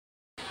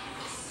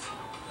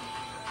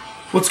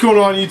What's going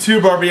on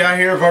YouTube? RBI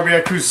here,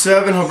 RBI Crew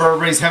 7. Hope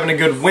everybody's having a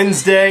good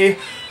Wednesday.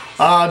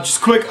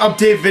 Just quick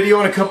update video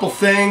on a couple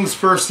things.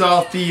 First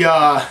off, the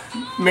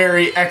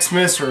Merry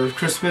Xmas or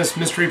Christmas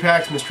Mystery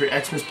Packs, Mystery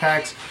Xmas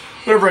Packs,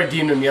 whatever I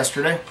deemed them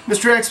yesterday.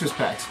 Mystery Xmas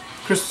Packs,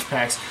 Christmas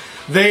Packs.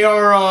 They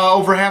are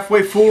over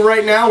halfway full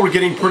right now. We're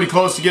getting pretty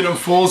close to getting them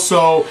full,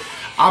 so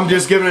I'm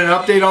just giving an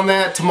update on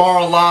that.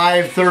 Tomorrow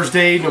live,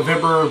 Thursday,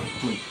 November,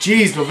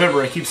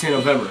 I keep saying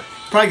November.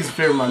 Probably because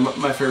it's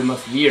my favorite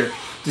month of the year.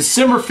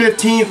 December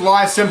 15th,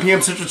 live 7 p.m.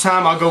 Central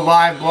Time. I'll go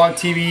live, blog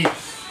TV,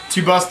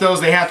 to bust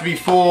those. They have to be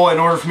full in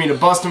order for me to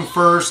bust them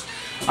first.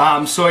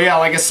 So yeah,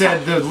 like I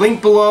said, the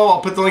link below,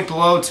 I'll put the link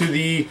below to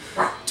the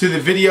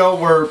video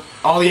where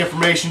all the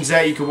information's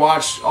at. You can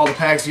watch all the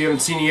packs if you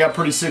haven't seen it yet.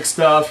 Pretty sick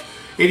stuff.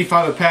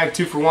 85 a pack,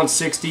 2 for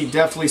 $160.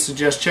 Definitely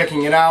suggest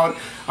checking it out.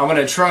 I'm going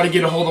to try to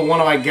get a hold of one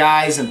of my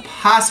guys and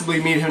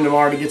possibly meet him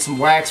tomorrow to get some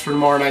wax for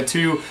tomorrow night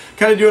too.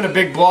 Kind of doing a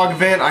big blog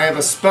event. I have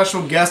a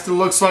special guest, it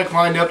looks like,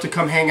 lined up to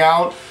come hang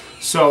out.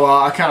 So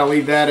I kind of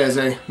leave that as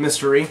a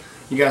mystery.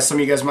 Some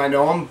of you guys might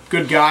know him.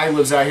 Good guy,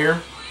 lives out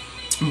here.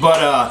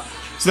 But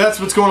so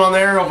that's what's going on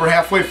there. Over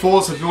halfway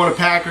full. So if you want a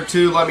pack or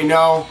two, let me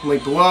know.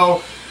 Link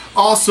below.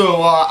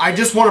 Also, I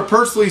just want to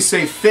personally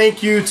say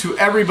thank you to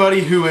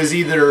everybody who has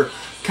either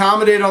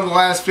commented on the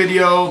last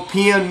video,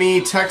 PM'd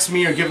me, text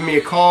me, or given me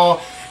a call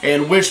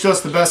and wished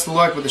us the best of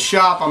luck with the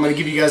shop. I'm going to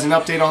give you guys an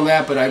update on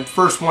that, but I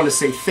first want to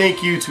say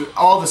thank you to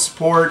all the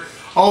support,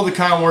 all the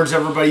kind words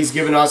everybody's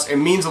given us. It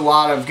means a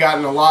lot. I've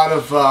gotten a lot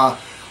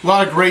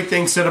of great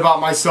things said about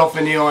myself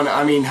and Neil, and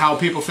I mean how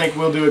people think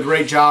we'll do a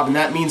great job, and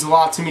that means a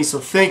lot to me, so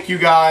thank you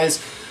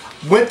guys.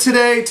 Went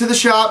today to the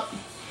shop,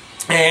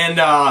 and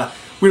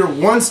we were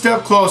one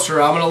step closer.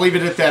 I'm going to leave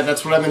it at that.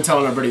 That's what I've been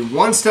telling everybody.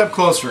 One step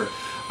closer.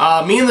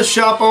 Me and the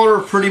shop owner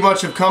pretty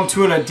much have come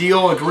to a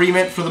deal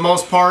agreement for the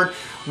most part.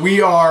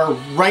 We are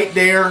right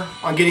there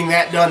on getting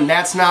that done.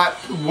 That's not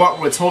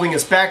what's holding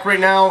us back right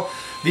now.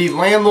 The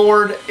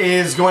landlord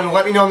is going to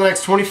let me know in the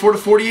next 24 to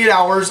 48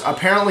 hours.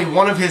 Apparently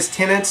one of his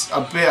tenants,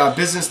 a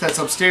business that's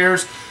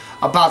upstairs,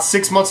 about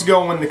 6 months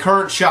ago when the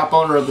current shop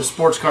owner of the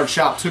sports card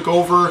shop took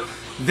over,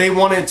 they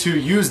wanted to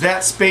use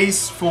that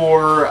space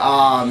for,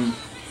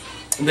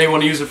 they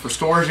want to use it for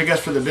storage, I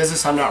guess, for the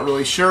business. I'm not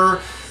really sure.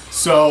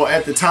 So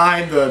at the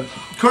time, the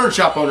current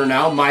shop owner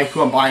now, Mike,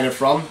 who I'm buying it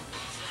from,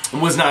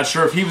 was not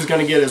sure if he was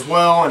going to get it as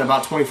well. In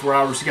about 24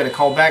 hours, he got a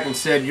call back and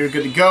said, "You're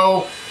good to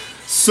go."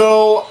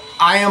 So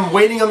I am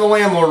waiting on the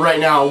landlord right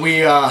now.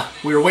 We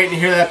were waiting to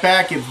hear that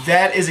back. If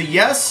that is a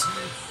yes,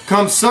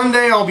 come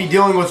Sunday, I'll be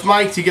dealing with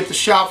Mike to get the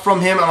shop from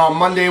him, and on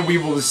Monday we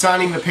will be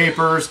signing the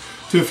papers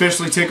to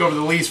officially take over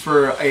the lease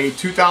for a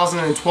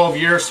 2012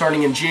 year,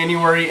 starting in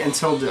January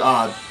until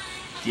the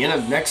end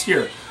of next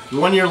year.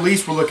 1 year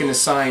lease we're looking to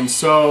sign.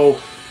 So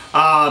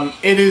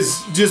it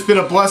has just been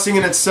a blessing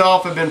in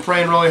itself. I've been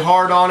praying really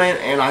hard on it,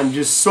 and I'm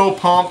just so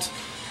pumped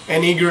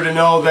and eager to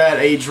know that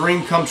a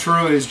dream come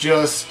true is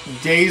just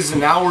days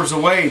and hours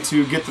away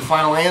to get the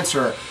final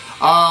answer.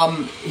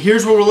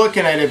 Here's what we're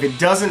looking at. If it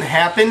doesn't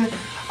happen,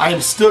 I'm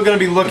still going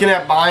to be looking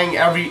at buying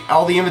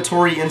all the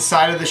inventory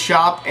inside of the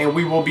shop, and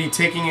we will be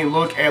taking a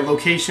look at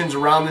locations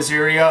around this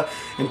area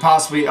and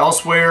possibly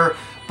elsewhere.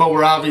 But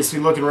we're obviously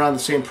looking around the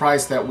same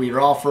price that we are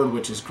offered,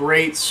 which is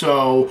great.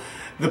 So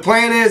the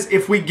plan is,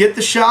 if we get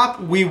the shop,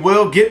 we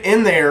will get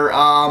in there.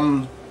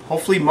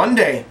 Hopefully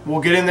Monday we'll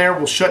get in there.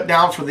 We'll shut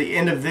down for the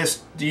end of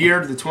this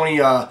year, the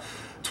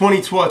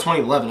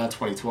 2011, not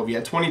 2012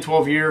 yet,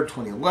 2012 year,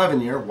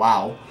 2011 year.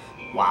 Wow.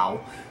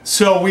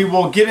 So we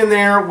will get in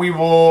there.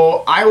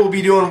 I will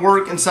be doing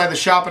work inside the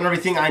shop and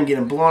everything. I'm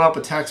getting blown up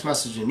with text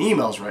messages and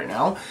emails right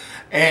now.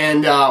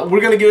 And we're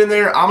going to get in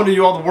there. I'm going to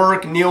do all the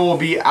work. Neil will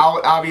be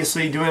out,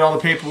 obviously, doing all the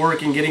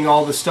paperwork and getting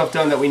all the stuff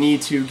done that we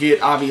need to get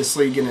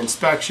an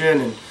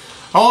inspection and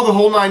all the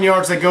whole 9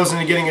 yards that goes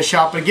into getting a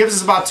shop. But it gives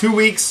us about 2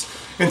 weeks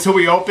until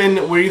we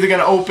open. We're either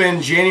going to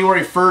open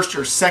January 1st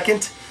or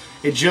 2nd.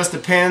 It just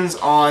depends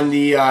on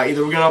the,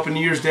 either we're going to open New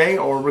Year's Day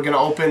or we're going to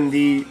open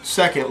the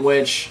 2nd,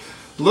 which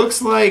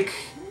looks like,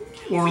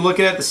 when we're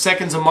looking at the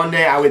 2nd's a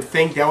Monday, I would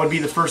think that would be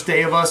the first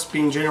day of us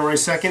being January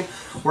 2nd.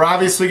 We're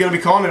obviously going to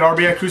be calling it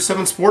RBI Crew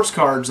 7 Sports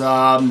Cards.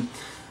 Going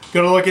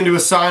to look into a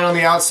sign on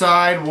the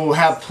outside. We'll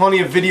have plenty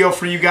of video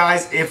for you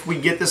guys if we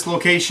get this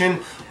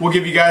location. We'll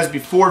give you guys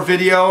before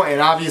video and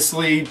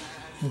obviously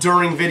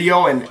during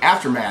video and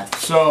aftermath.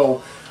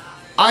 So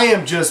I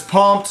am just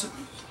pumped.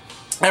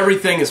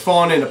 Everything is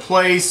falling into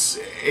place.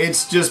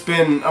 It's just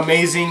been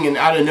amazing and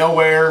out of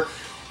nowhere.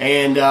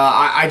 And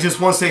I just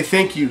want to say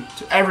thank you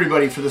to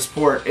everybody for the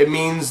support. It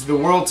means the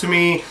world to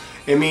me.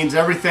 It means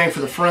everything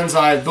for the friends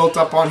I've built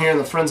up on here and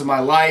the friends of my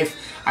life.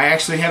 I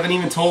actually haven't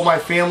even told my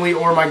family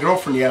or my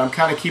girlfriend yet. I'm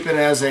kind of keeping it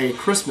as a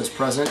Christmas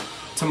present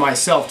to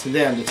myself, to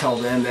them, to tell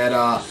them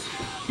that,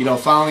 you know,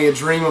 finally a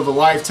dream of a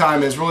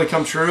lifetime has really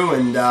come true.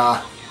 And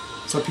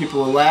some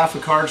people will laugh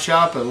at card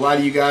shop, but a lot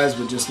of you guys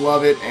would just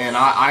love it. And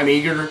I'm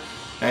eager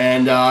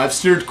And I've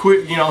steered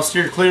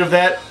clear of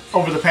that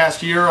over the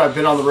past year. I've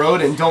been on the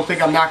road, and don't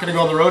think I'm not going to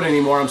go on the road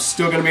anymore. I'm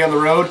still going to be on the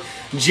road.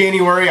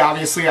 January,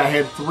 obviously, I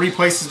had 3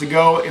 places to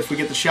go. If we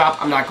get the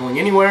shop, I'm not going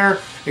anywhere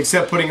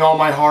except putting all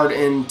my hard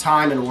in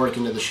time and work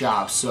into the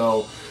shop.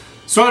 So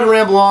sorry to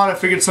ramble on. I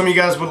figured some of you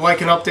guys would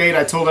like an update.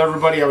 I told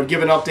everybody I would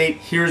give an update.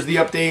 Here's the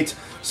update.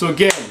 So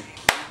again,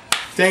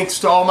 thanks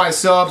to all my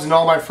subs and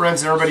all my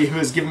friends and everybody who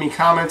has given me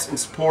comments and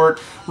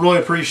support. Really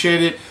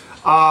appreciate it.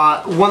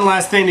 One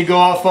last thing to go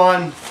off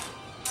on.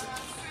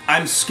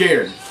 I'm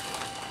scared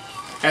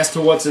as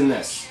to what's in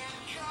this.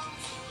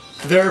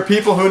 There are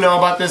people who know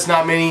about this,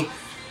 not many.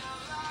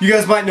 You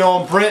guys might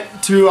know him,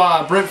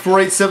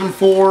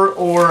 Brent4874,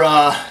 or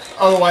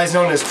otherwise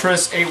known as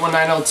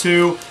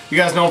Chris81902. You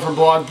guys know him from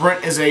blog.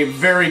 Brent is a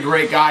very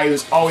great guy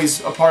who's always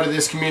a part of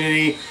this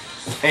community.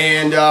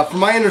 And from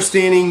my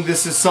understanding,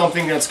 this is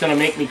something that's going to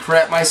make me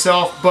crap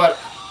myself. But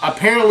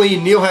apparently,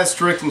 Neil has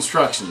strict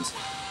instructions.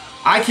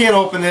 I can't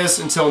open this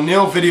until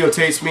Neil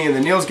videotapes me, and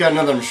then Neil's got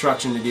another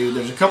instruction to do.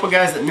 There's a couple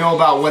guys that know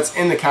about what's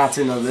in the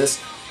content of this.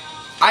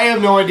 I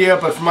have no idea,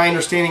 but from my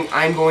understanding,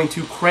 I'm going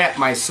to crap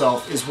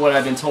myself, is what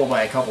I've been told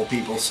by a couple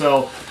people.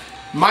 So,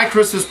 my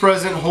Christmas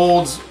present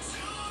holds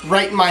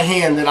right in my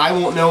hand that I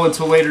won't know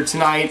until later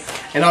tonight,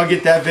 and I'll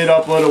get that vid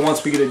uploaded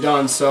once we get it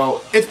done.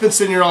 So, it's been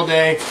sitting here all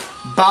day,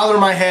 bothering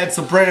my head.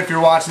 So, Brent, if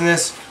you're watching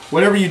this,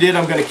 whatever you did,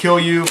 I'm going to kill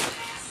you.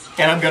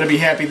 And I'm going to be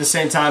happy at the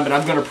same time, but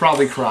I'm going to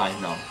probably cry.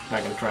 No, I'm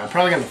not going to cry. I'm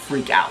probably going to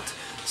freak out.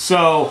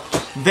 So,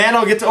 then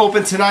I'll get to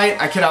open tonight.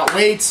 I cannot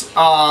wait.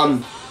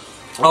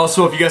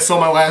 Also, if you guys saw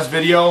my last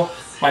video,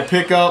 my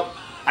pickup,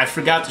 I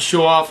forgot to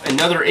show off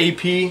another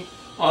AP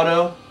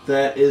auto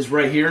that is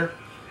right here.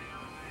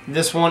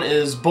 This one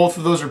is, both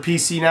of those are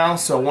PC now,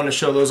 so I want to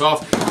show those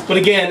off. But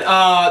again,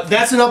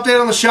 that's an update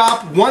on the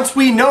shop. Once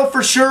we know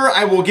for sure,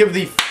 I will give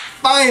the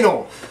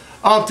final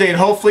update.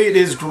 Hopefully it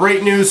is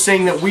great news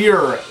saying that we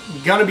are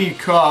going to be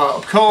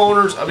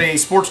co-owners of a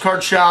sports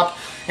card shop,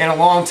 and a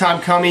long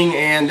time coming,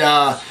 and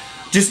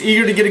just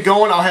eager to get it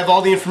going. I'll have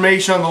all the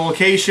information on the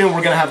location.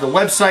 We're going to have the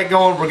website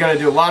going. We're going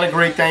to do a lot of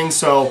great things,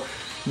 so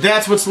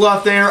that's what's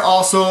left there.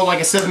 Also, like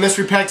I said, the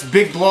mystery packs,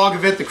 big blog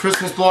event, the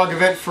Christmas blog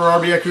event for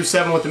RBI Crew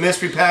 7 with the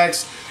mystery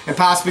packs, and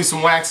possibly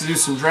some wax to do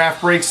some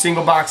draft breaks,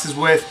 single boxes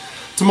with.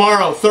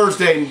 Tomorrow,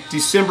 Thursday,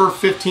 December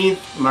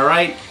 15th, am I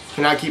right?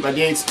 Cannot keep my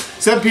dates.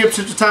 7 p.m.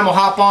 Central Time will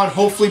hop on.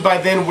 Hopefully by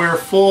then we're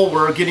full.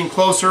 We're getting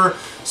closer.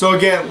 So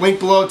again, link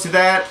below to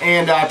that.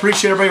 And I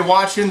appreciate everybody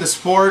watching, the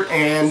support,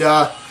 and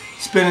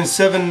spending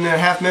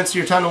 7.5 minutes of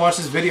your time to watch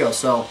this video.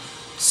 So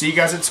see you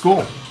guys at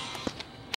school.